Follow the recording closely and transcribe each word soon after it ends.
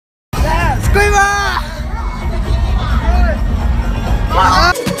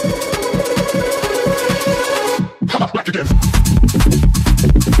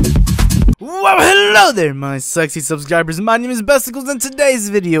Hello there, my sexy subscribers. My name is Besticles, and today's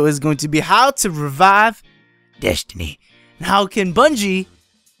video is going to be how to revive Destiny. And how can Bungie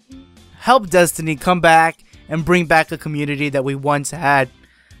help Destiny come back and bring back a community that we once had.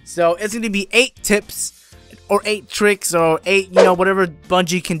 So it's going to be 8 tips or 8 tricks or 8, whatever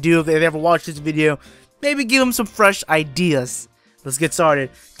Bungie can do if they ever watch this video. Maybe give them some fresh ideas. Let's get started.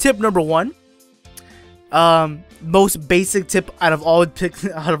 Tip number 1. Most basic tip out of all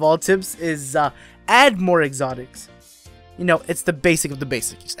tips is add more exotics. It's the basic of the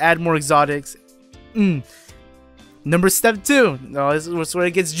basic. Just add more exotics. Step 2. No, this is where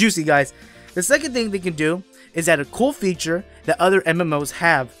it gets juicy, guys. The second thing they can do is add a cool feature that other MMOs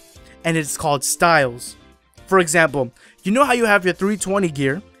have, and it's called styles. For example, you know how you have your 320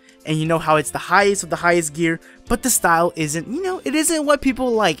 gear, and you know how it's the highest of the highest gear, but the style isn't, it isn't what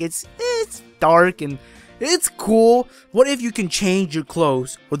people like. It's dark and it's cool. What if you can change your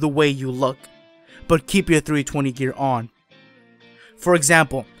clothes or the way you look, but keep your 320 gear on? For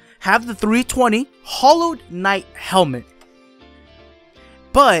example, have the 320 hollowed knight helmet,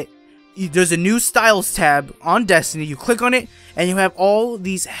 but there's a new styles tab on Destiny. You click on it and you have all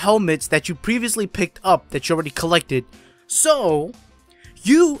these helmets that you previously picked up that you already collected. So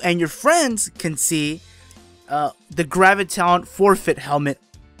you and your friends can see the Graviton forfeit helmet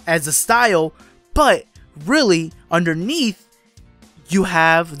as a style, but really underneath you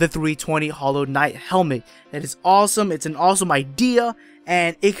have the 320 hollowed knight helmet. That is awesome. It's an awesome idea,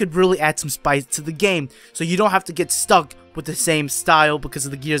 and it could really add some spice to the game, so you don't have to get stuck with the same style because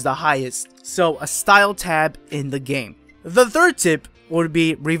of the gear's the highest. So a style tab in the game. The third tip would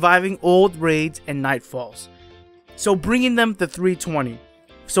be reviving old raids and nightfalls, so bringing them to 320.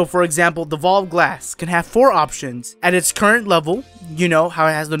 So for example, the Vault of Glass can have 4 options at its current level. You know how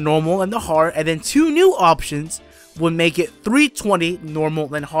it has the normal and the hard, and then 2 new options would make it 320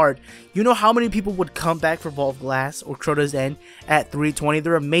 normal and hard. You know how many people would come back for Vault of Glass or Crota's End at 320?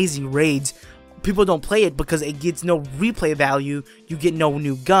 They're amazing raids. People don't play it because it gets no replay value. You get no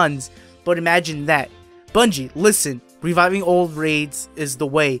new guns. But imagine that. Bungie, listen, reviving old raids is the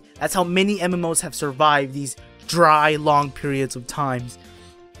way. That's how many MMOs have survived these dry, long periods of times.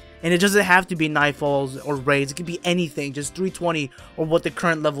 And it doesn't have to be nightfalls or raids. It can be anything, just 320 or what the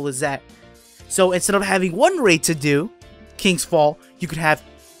current level is at. So instead of having 1 raid to do, King's Fall, you could have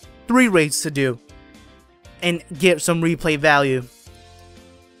 3 raids to do and get some replay value.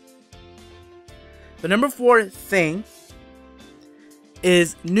 The number 4 thing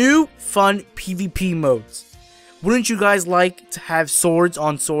is new fun PvP modes. Wouldn't you guys like to have swords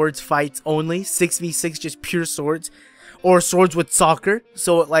on swords fights only? 6v6, just pure swords. Or swords with soccer.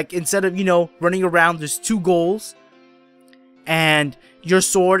 So like instead of, running around, there's 2 goals. And your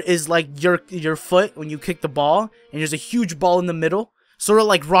sword is like your foot when you kick the ball. And there's a huge ball in the middle. Sort of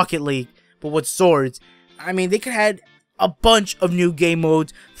like Rocket League, but with swords. I mean, they could have a bunch of new game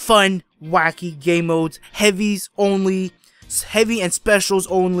modes. Fun, wacky game modes. Heavies only. Heavy and specials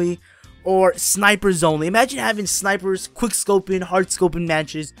only. Or snipers only. Imagine having snipers, quick scoping, hard scoping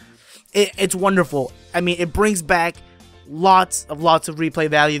matches. It's wonderful. I mean, it brings back lots of replay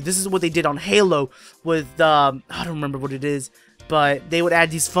value. This is what they did on Halo with I don't remember what it is, but they would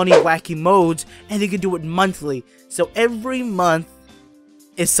add these funny wacky modes, and they could do it monthly. So every month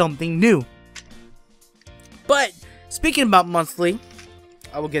is something new. But speaking about monthly,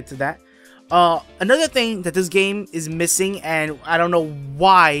 I will get to that. Another thing that this game is missing, and I don't know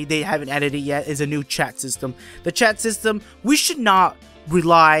why they haven't added it yet, is a new chat system. The chat system, we should not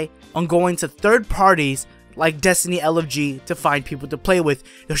rely on going to third parties like Destiny LFG to find people to play with.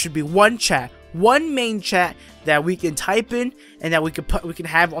 There should be one chat, one main chat that we can type in, and that we can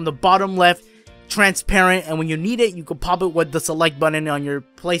have on the bottom left, transparent, and when you need it, you can pop it with the select button on your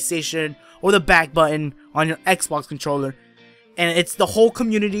PlayStation or the back button on your Xbox controller. And it's the whole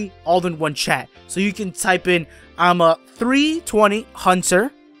community all in one chat. So you can type in, I'm a 320 hunter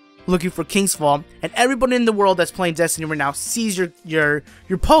looking for King's Fall, and everybody in the world that's playing Destiny right now sees your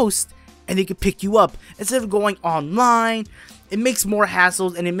post, and they can pick you up instead of going online. It makes more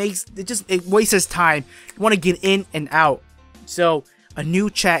hassles, and it wastes time. You want to get in and out. So a new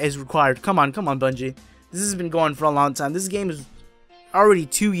chat is required. Come on, Bungie. This has been going for a long time. This game is already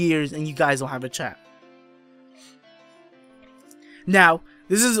 2 years, and you guys don't have a chat. Now,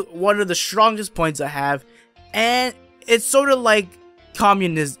 this is one of the strongest points I have, and it's sort of like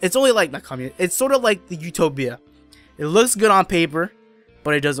communism. It's only like, not communism, it's sort of like the Utopia. It looks good on paper,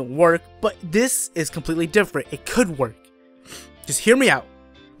 but it doesn't work. But this is completely different. It could work. Just hear me out.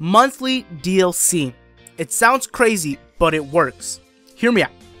 Monthly DLC. It sounds crazy, but it works. Hear me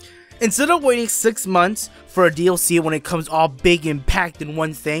out. Instead of waiting 6 months for a DLC when it comes all big and packed in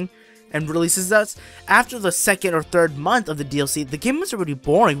one thing, and releases us, after the second or third month of the DLC, the game was already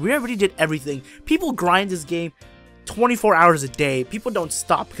boring. We already did everything. People grind this game 24 hours a day. People don't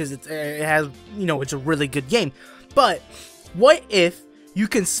stop because it has, you know, it's a really good game. But what if you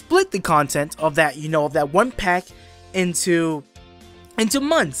can split the content of that, you know, of that one pack into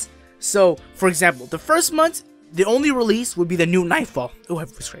months? So, for example, the first month, the only release would be the new Nightfall. Oh, I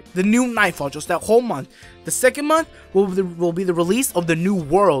was right. The new Nightfall, just that whole month. The second month will be the release of the new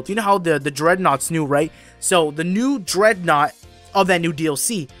world. You know how the Dreadnought's new, right? So, the new Dreadnought of that new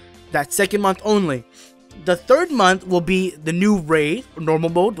DLC. That second month only. The third month will be the new raid, normal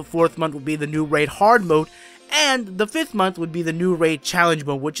mode. The fourth month will be the new raid, hard mode. And the fifth month would be the new raid, challenge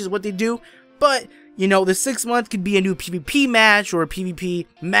mode, which is what they do. But, you know, the sixth month could be a new PvP match or a PvP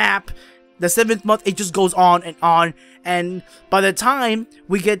map. The seventh month, it just goes on. And by the time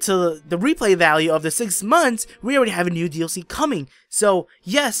we get to the replay value of the 6 months, we already have a new DLC coming. So,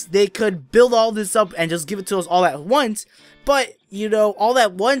 yes, they could build all this up and just give it to us all at once. But, you know, all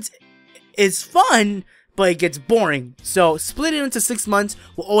at once is fun, but it gets boring. So, split it into 6 months,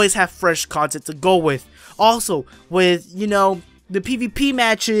 we'll always have fresh content to go with. Also, with, you know, the PvP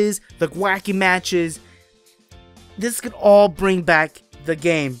matches, the wacky matches, this could all bring back the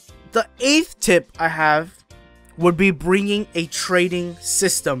game. The 8th tip I have would be bringing a trading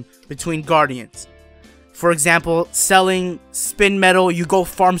system between Guardians. For example, selling spin metal. You go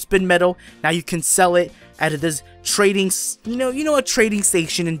farm spin metal. Now you can sell it at this trading, you know a trading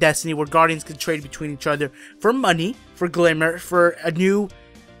station in Destiny where Guardians can trade between each other for money, for glimmer, for a new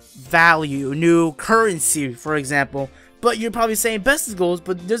value, new currency, for example. But you're probably saying best goals,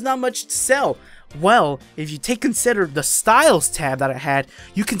 but there's not much to sell. Well, if you consider the styles tab that I had,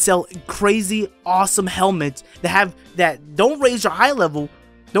 you can sell crazy awesome helmets that don't raise your high level,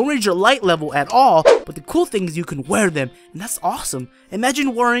 don't raise your light level at all, but the cool thing is you can wear them, and that's awesome.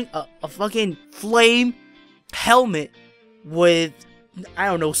 Imagine wearing a fucking flame helmet with, I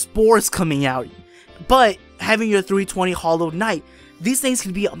don't know, spores coming out, but having your 320 Hollow Knight. These things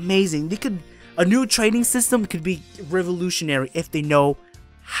could be amazing. A new trading system could be revolutionary if they know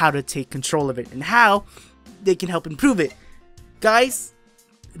how to take control of it and how they can help improve it. Guys,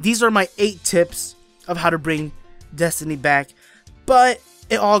 these are my 8 tips of how to bring Destiny back, but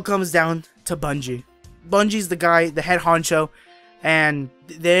it all comes down to Bungie. Bungie's the head honcho, and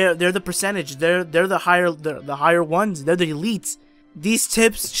they're the percentage. They're the higher ones. They're the elites. These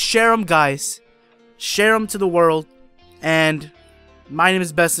tips, share them, guys. Share them to the world. And my name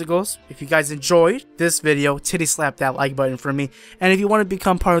is Besticles. If you guys enjoyed this video, titty slap that like button for me. And if you want to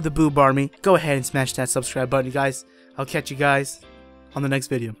become part of the Boob Army, go ahead and smash that subscribe button, guys. I'll catch you guys on the next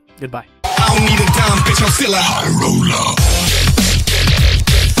video. Goodbye. I don't need a dime, bitch, I'm still a high roller.